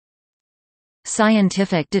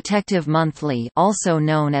Scientific Detective Monthly, also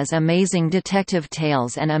known as Amazing Detective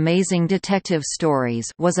Tales and Amazing Detective Stories,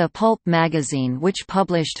 was a pulp magazine which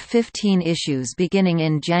published 15 issues beginning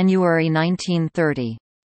in January 1930.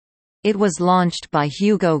 It was launched by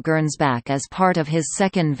Hugo Gernsback as part of his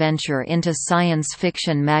second venture into science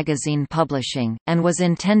fiction magazine publishing, and was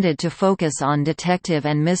intended to focus on detective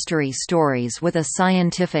and mystery stories with a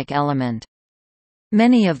scientific element.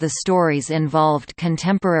 Many of the stories involved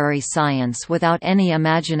contemporary science without any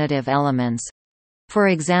imaginative elements. For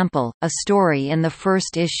example, a story in the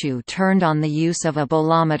first issue turned on the use of a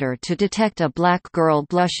bolometer to detect a black girl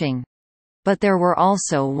blushing. But there were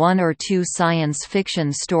also one or two science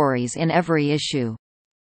fiction stories in every issue.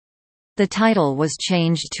 The title was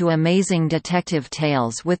changed to Amazing Detective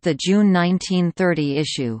Tales with the June 1930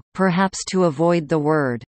 issue, perhaps to avoid the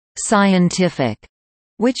word scientific,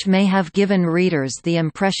 which may have given readers the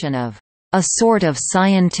impression of a sort of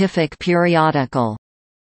scientific periodical,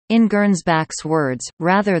 in Gernsback's words,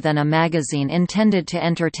 rather than a magazine intended to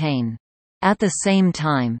entertain. At the same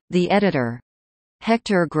time, the editor,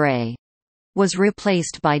 Hector Gray, was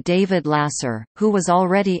replaced by David Lasser, who was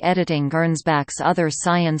already editing Gernsback's other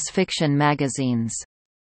science fiction magazines.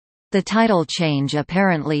 The title change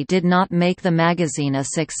apparently did not make the magazine a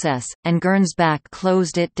success, and Gernsback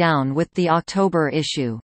closed it down with the October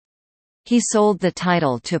issue. He sold the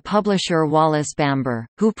title to publisher Wallace Bamber,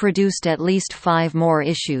 who produced at least 5 more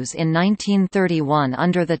issues in 1931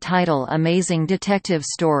 under the title Amazing Detective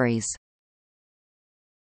Stories.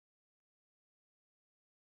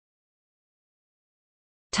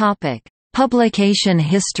 Publication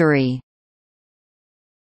history.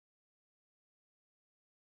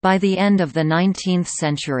 By the end of the 19th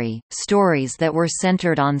century, stories that were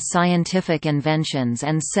centered on scientific inventions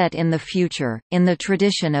and set in the future, in the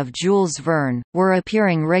tradition of Jules Verne, were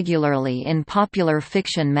appearing regularly in popular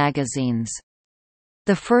fiction magazines.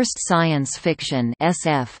 The first science fiction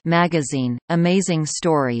 (SF) magazine, Amazing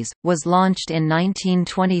Stories, was launched in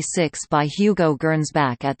 1926 by Hugo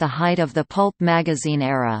Gernsback at the height of the pulp magazine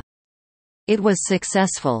era. It was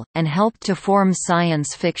successful, and helped to form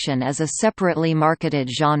science fiction as a separately marketed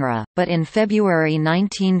genre, but in February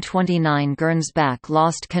 1929 Gernsback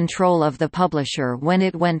lost control of the publisher when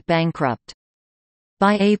it went bankrupt.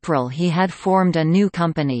 By April he had formed a new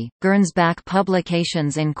company, Gernsback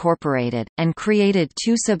Publications Incorporated, and created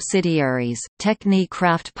 2 subsidiaries, Techni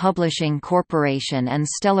Craft Publishing Corporation and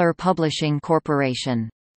Stellar Publishing Corporation.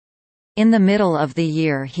 In the middle of the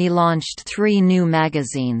year he launched 3 new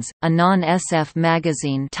magazines, a non-SF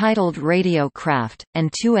magazine titled Radio Craft,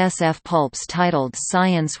 and 2 SF pulps titled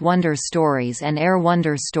Science Wonder Stories and Air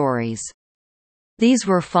Wonder Stories. These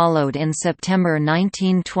were followed in September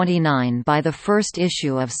 1929 by the first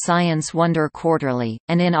issue of Science Wonder Quarterly,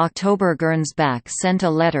 and in October Gernsback sent a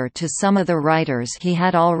letter to some of the writers he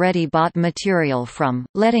had already bought material from,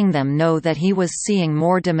 letting them know that he was seeing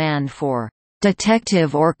more demand for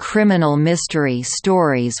detective or criminal mystery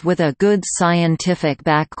stories with a good scientific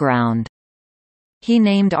background. He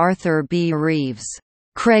named Arthur B. Reeves'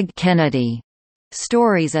 Craig Kennedy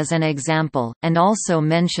stories as an example, and also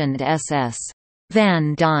mentioned S.S.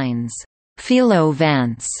 Van Dyne's Philo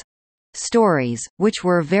Vance stories, which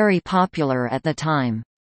were very popular at the time.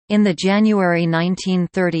 In the January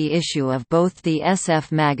 1930 issue of both the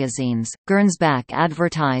SF magazines, Gernsback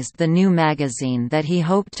advertised the new magazine that he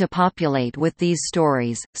hoped to populate with these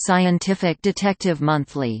stories, Scientific Detective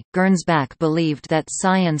Monthly. Gernsback believed that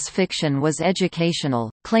science fiction was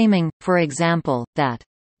educational, claiming, for example, that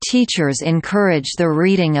teachers encourage the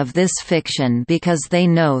reading of this fiction because they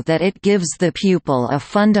know that it gives the pupil a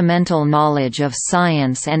fundamental knowledge of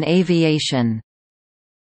science and aviation.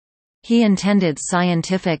 He intended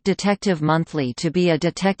Scientific Detective Monthly to be a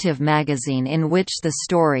detective magazine in which the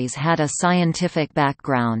stories had a scientific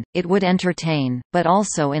background. It would entertain, but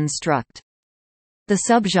also instruct. The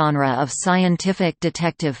subgenre of scientific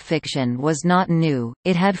detective fiction was not new,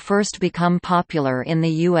 it had first become popular in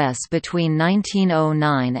the U.S. between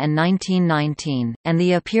 1909 and 1919, and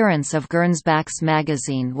the appearance of Gernsback's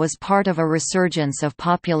magazine was part of a resurgence of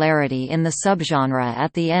popularity in the subgenre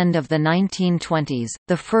at the end of the 1920s.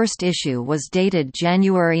 The first issue was dated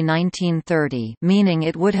January 1930, meaning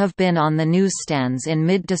it would have been on the newsstands in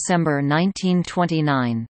mid-December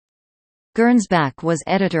 1929. Gernsback was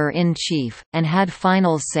editor-in-chief, and had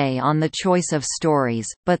final say on the choice of stories,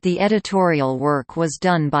 but the editorial work was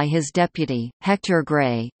done by his deputy, Hector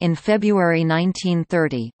Gray. In February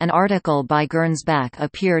 1930, an article by Gernsback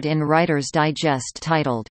appeared in Writer's Digest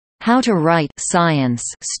titled, "How to Write Science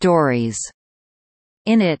Stories."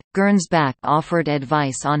 In it, Gernsback offered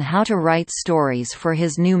advice on how to write stories for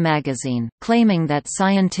his new magazine, claiming that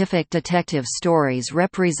scientific detective stories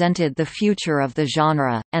represented the future of the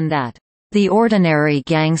genre, and that the ordinary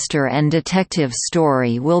gangster and detective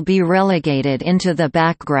story will be relegated into the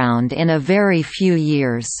background in a very few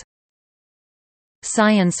years.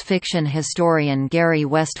 Science fiction historian Gary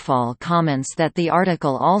Westfall comments that the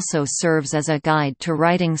article also serves as a guide to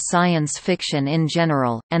writing science fiction in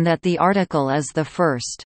general, and that the article is the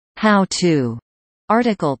first how-to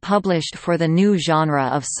article published for the new genre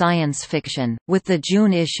of science fiction. With the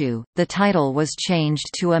June issue, the title was changed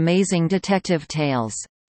to Amazing Detective Tales.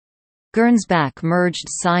 Gernsback merged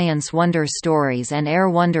Science Wonder Stories and Air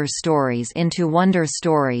Wonder Stories into Wonder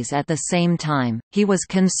Stories at the same time. He was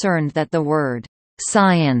concerned that the word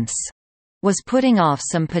science was putting off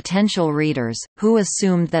some potential readers, who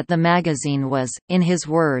assumed that the magazine was, in his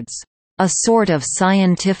words, a sort of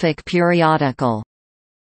scientific periodical.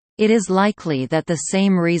 It is likely that the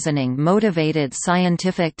same reasoning motivated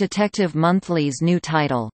Scientific Detective Monthly's new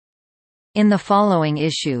title. In the following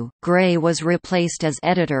issue, Gray was replaced as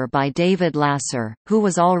editor by David Lasser, who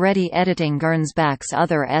was already editing Gernsback's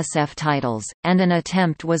other SF titles, and an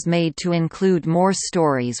attempt was made to include more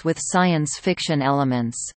stories with science fiction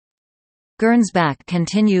elements. Gernsback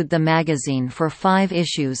continued the magazine for 5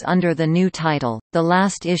 issues under the new title. The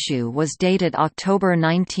last issue was dated October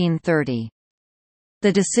 1930.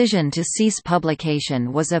 The decision to cease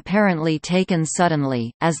publication was apparently taken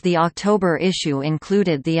suddenly, as the October issue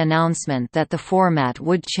included the announcement that the format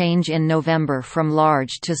would change in November from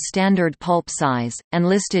large to standard pulp size, and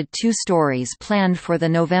listed 2 stories planned for the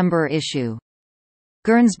November issue.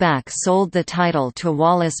 Gernsback sold the title to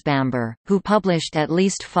Wallace Bamber, who published at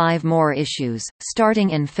least 5 more issues, starting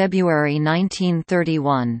in February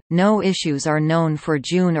 1931. No issues are known for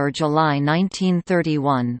June or July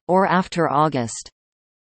 1931, or after August.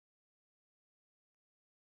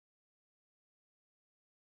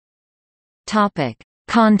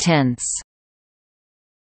 Contents.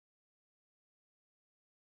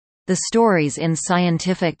 The stories in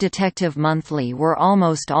Scientific Detective Monthly were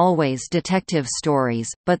almost always detective stories,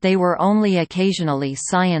 but they were only occasionally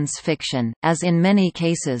science fiction, as in many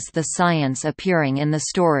cases the science appearing in the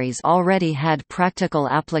stories already had practical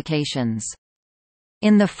applications.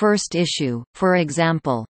 In the first issue, for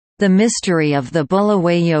example, The Mystery of the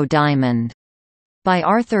Bulawayo Diamond by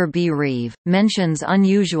Arthur B. Reeve, mentions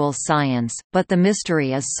unusual science, but the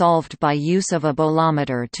mystery is solved by use of a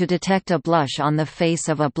bolometer to detect a blush on the face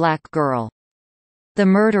of a black girl. The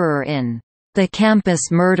Murderer in The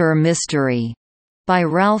Campus Murder Mystery by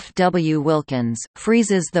Ralph W. Wilkins,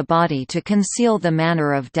 freezes the body to conceal the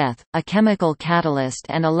manner of death. A chemical catalyst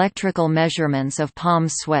and electrical measurements of palm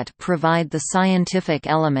sweat provide the scientific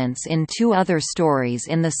elements in 2 other stories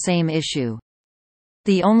in the same issue.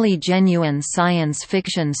 The only genuine science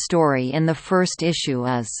fiction story in the first issue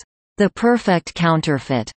is The Perfect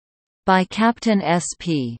Counterfeit by Captain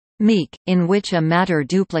S.P. Meek, in which a matter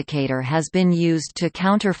duplicator has been used to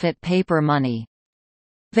counterfeit paper money.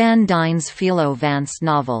 Van Dyne's Philo Vance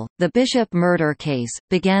novel, The Bishop Murder Case,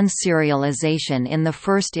 began serialization in the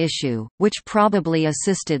first issue, which probably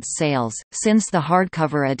assisted sales, since the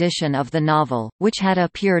hardcover edition of the novel, which had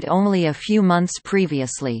appeared only a few months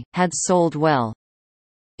previously, had sold well.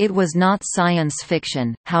 It was not science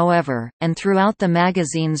fiction, however, and throughout the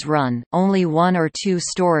magazine's run, only 1 or 2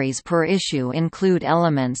 stories per issue include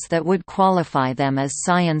elements that would qualify them as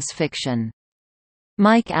science fiction.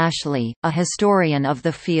 Mike Ashley, a historian of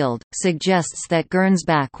the field, suggests that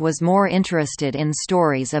Gernsback was more interested in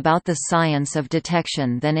stories about the science of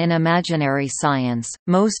detection than in imaginary science.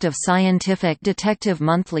 Most of Scientific Detective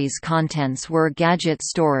Monthly's contents were gadget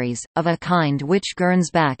stories, of a kind which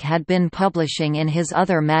Gernsback had been publishing in his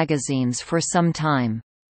other magazines for some time.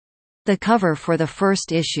 The cover for the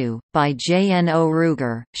first issue, by J.N.O.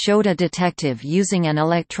 Ruger, showed a detective using an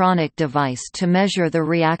electronic device to measure the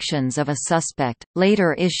reactions of a suspect.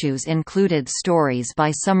 Later issues included stories by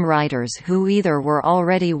some writers who either were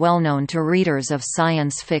already well known to readers of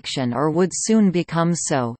science fiction or would soon become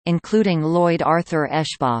so, including Lloyd Arthur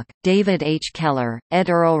Eschbach, David H. Keller, Ed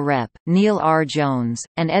Earl Rep, Neil R. Jones,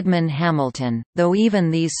 and Edmund Hamilton, though even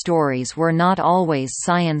these stories were not always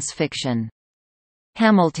science fiction.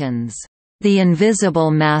 Hamilton's The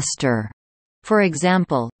Invisible Master, for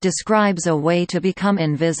example, describes a way to become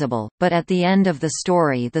invisible, but at the end of the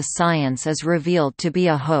story the science is revealed to be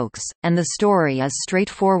a hoax, and the story is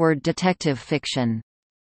straightforward detective fiction.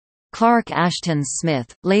 Clark Ashton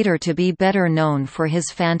Smith, later to be better known for his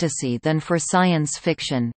fantasy than for science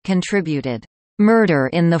fiction, contributed, "Murder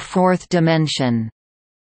in the Fourth Dimension",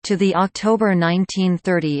 To the October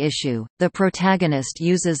 1930 issue, the protagonist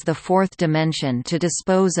uses the fourth dimension to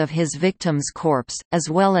dispose of his victim's corpse, as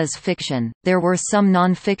well as fiction. There were some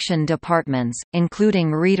non-fiction departments,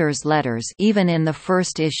 including readers' letters even in the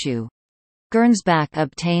first issue. Gernsback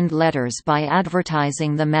obtained letters by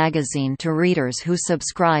advertising the magazine to readers who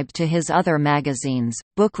subscribed to his other magazines,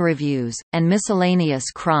 book reviews, and miscellaneous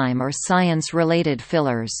crime or science-related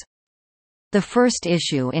fillers. The first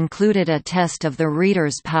issue included a test of the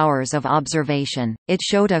reader's powers of observation. It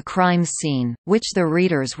showed a crime scene, which the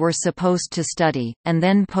readers were supposed to study, and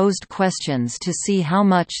then posed questions to see how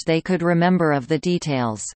much they could remember of the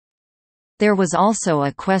details. There was also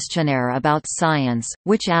a questionnaire about science,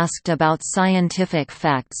 which asked about scientific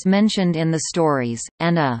facts mentioned in the stories,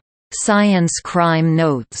 and a "Science Crime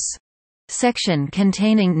Notes" section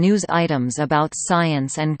containing news items about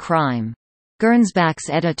science and crime. Gernsback's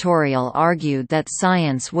editorial argued that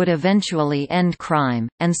science would eventually end crime,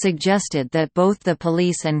 and suggested that both the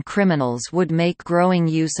police and criminals would make growing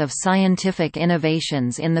use of scientific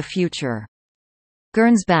innovations in the future.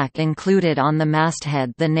 Gernsback included on the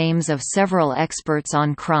masthead the names of several experts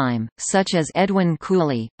on crime, such as Edwin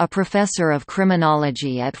Cooley, a professor of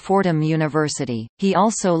criminology at Fordham University. He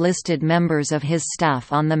also listed members of his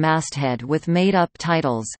staff on the masthead with made-up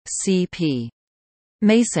titles. C.P.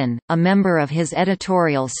 Mason, a member of his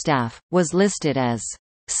editorial staff, was listed as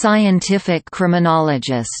scientific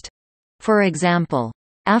criminologist. For example,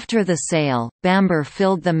 after the sale, Bamber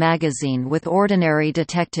filled the magazine with ordinary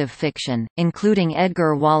detective fiction, including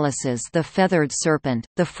Edgar Wallace's The Feathered Serpent.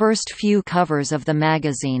 The first few covers of the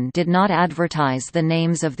magazine did not advertise the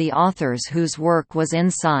names of the authors whose work was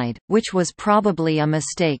inside, which was probably a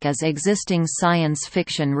mistake, as existing science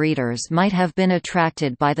fiction readers might have been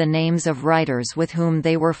attracted by the names of writers with whom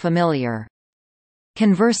they were familiar.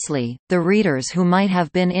 Conversely, the readers who might have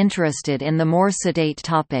been interested in the more sedate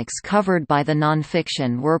topics covered by the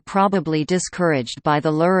nonfiction were probably discouraged by the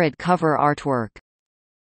lurid cover artwork.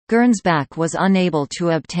 Gernsback was unable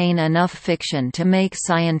to obtain enough fiction to make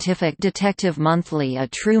Scientific Detective Monthly a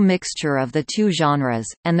true mixture of the two genres,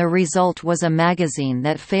 and the result was a magazine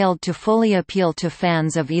that failed to fully appeal to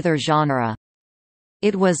fans of either genre.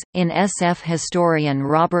 It was, in SF historian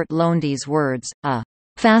Robert Lowndes' words, a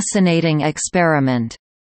fascinating experiment,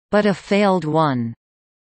 but a failed one.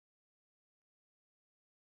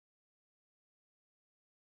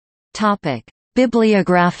 Topic: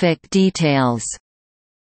 Bibliographic details.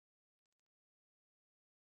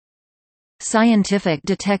 Scientific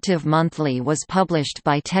Detective Monthly was published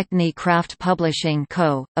by Technicraft Publishing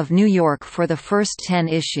Co., of New York for the first 10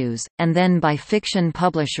 issues, and then by Fiction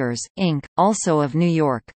Publishers, Inc., also of New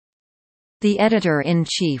York. The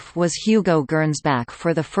editor-in-chief was Hugo Gernsback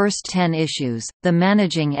for the first 10 issues, the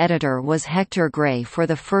managing editor was Hector Gray for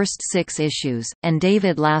the first 6 issues, and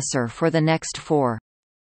David Lasser for the next 4.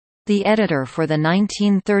 The editor for the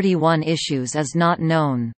 1931 issues is not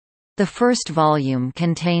known. The first volume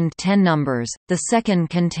contained 10 numbers, the second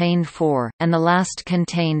contained 4, and the last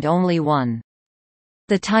contained only 1.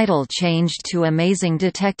 The title changed to Amazing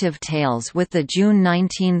Detective Tales with the June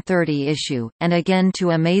 1930 issue, and again to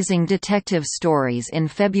Amazing Detective Stories in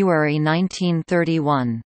February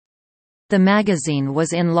 1931. The magazine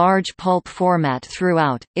was in large pulp format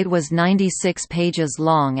throughout, it was 96 pages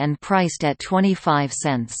long and priced at 25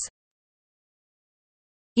 cents.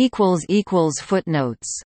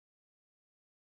 Footnotes